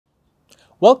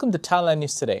Welcome to Thailand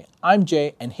News Today. I'm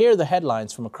Jay, and here are the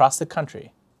headlines from across the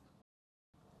country.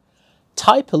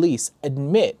 Thai police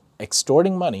admit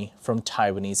extorting money from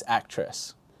Taiwanese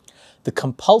actress. The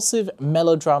compulsive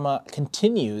melodrama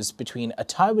continues between a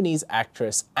Taiwanese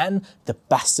actress and the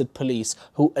bastard police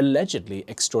who allegedly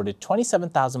extorted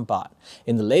 27,000 baht.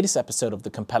 In the latest episode of the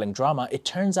compelling drama, it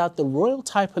turns out the Royal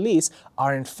Thai Police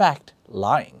are in fact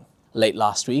lying. Late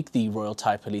last week, the Royal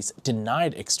Thai Police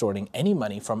denied extorting any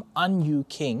money from An Yu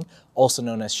King, also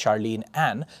known as Charlene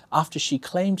Ann, after she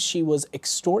claimed she was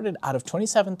extorted out of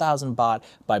 27,000 baht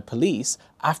by police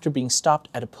after being stopped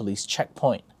at a police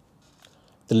checkpoint.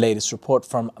 The latest report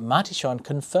from Matichon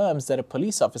confirms that a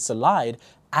police officer lied,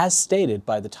 as stated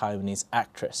by the Taiwanese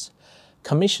actress.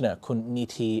 Commissioner Kun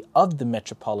Niti of the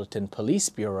Metropolitan Police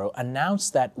Bureau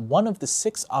announced that one of the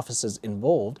 6 officers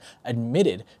involved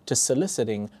admitted to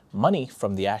soliciting money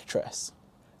from the actress.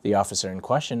 The officer in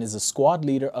question is a squad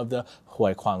leader of the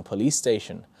Hue Kwang police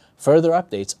station. Further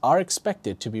updates are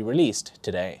expected to be released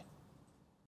today.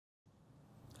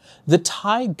 The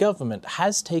Thai government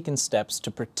has taken steps to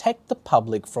protect the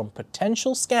public from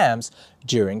potential scams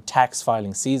during tax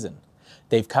filing season.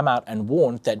 They've come out and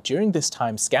warned that during this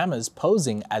time, scammers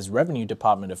posing as Revenue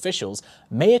Department officials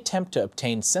may attempt to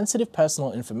obtain sensitive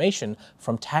personal information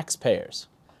from taxpayers.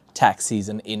 Tax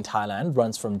season in Thailand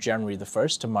runs from January the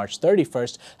 1st to March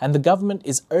 31st, and the government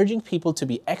is urging people to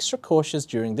be extra cautious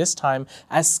during this time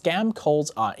as scam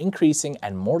calls are increasing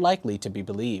and more likely to be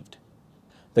believed.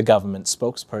 The government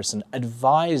spokesperson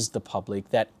advised the public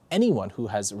that anyone who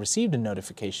has received a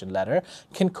notification letter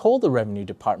can call the Revenue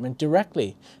Department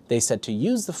directly. They said to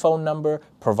use the phone number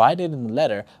provided in the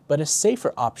letter, but a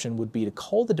safer option would be to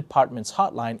call the department's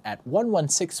hotline at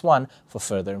 1161 for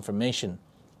further information.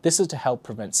 This is to help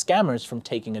prevent scammers from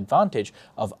taking advantage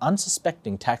of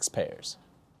unsuspecting taxpayers.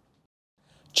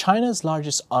 China's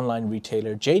largest online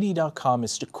retailer, JD.com,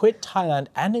 is to quit Thailand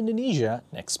and Indonesia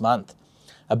next month.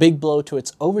 A big blow to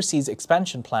its overseas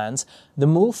expansion plans, the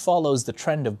move follows the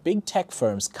trend of big tech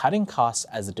firms cutting costs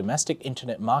as the domestic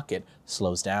internet market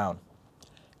slows down.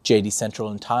 JD Central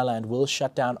in Thailand will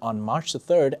shut down on March the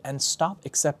 3rd and stop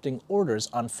accepting orders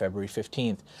on February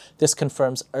 15th. This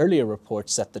confirms earlier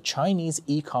reports that the Chinese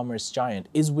e-commerce giant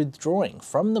is withdrawing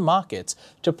from the markets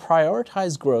to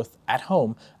prioritize growth at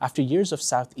home after years of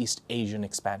Southeast Asian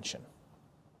expansion.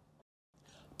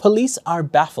 Police are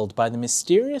baffled by the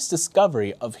mysterious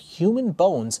discovery of human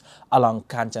bones along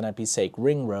Kanchanabisek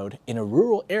Ring Road in a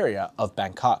rural area of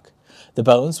Bangkok. The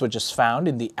bones were just found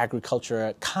in the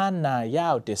agricultural Khan Na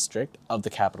Yao district of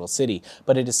the capital city,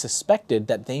 but it is suspected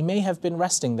that they may have been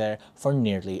resting there for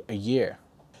nearly a year.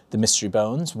 The mystery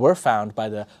bones were found by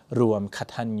the Ruam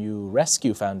Katanyu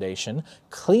Rescue Foundation,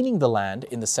 cleaning the land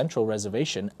in the central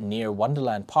reservation near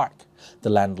Wonderland Park.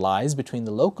 The land lies between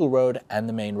the local road and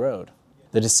the main road.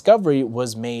 The discovery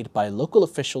was made by local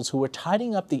officials who were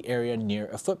tidying up the area near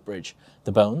a footbridge.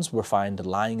 The bones were found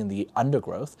lying in the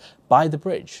undergrowth by the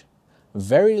bridge.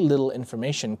 Very little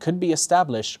information could be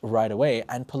established right away,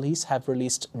 and police have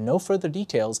released no further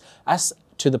details as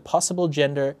to the possible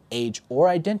gender, age, or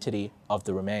identity of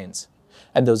the remains.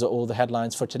 And those are all the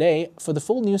headlines for today. For the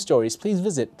full news stories, please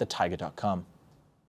visit thetiger.com.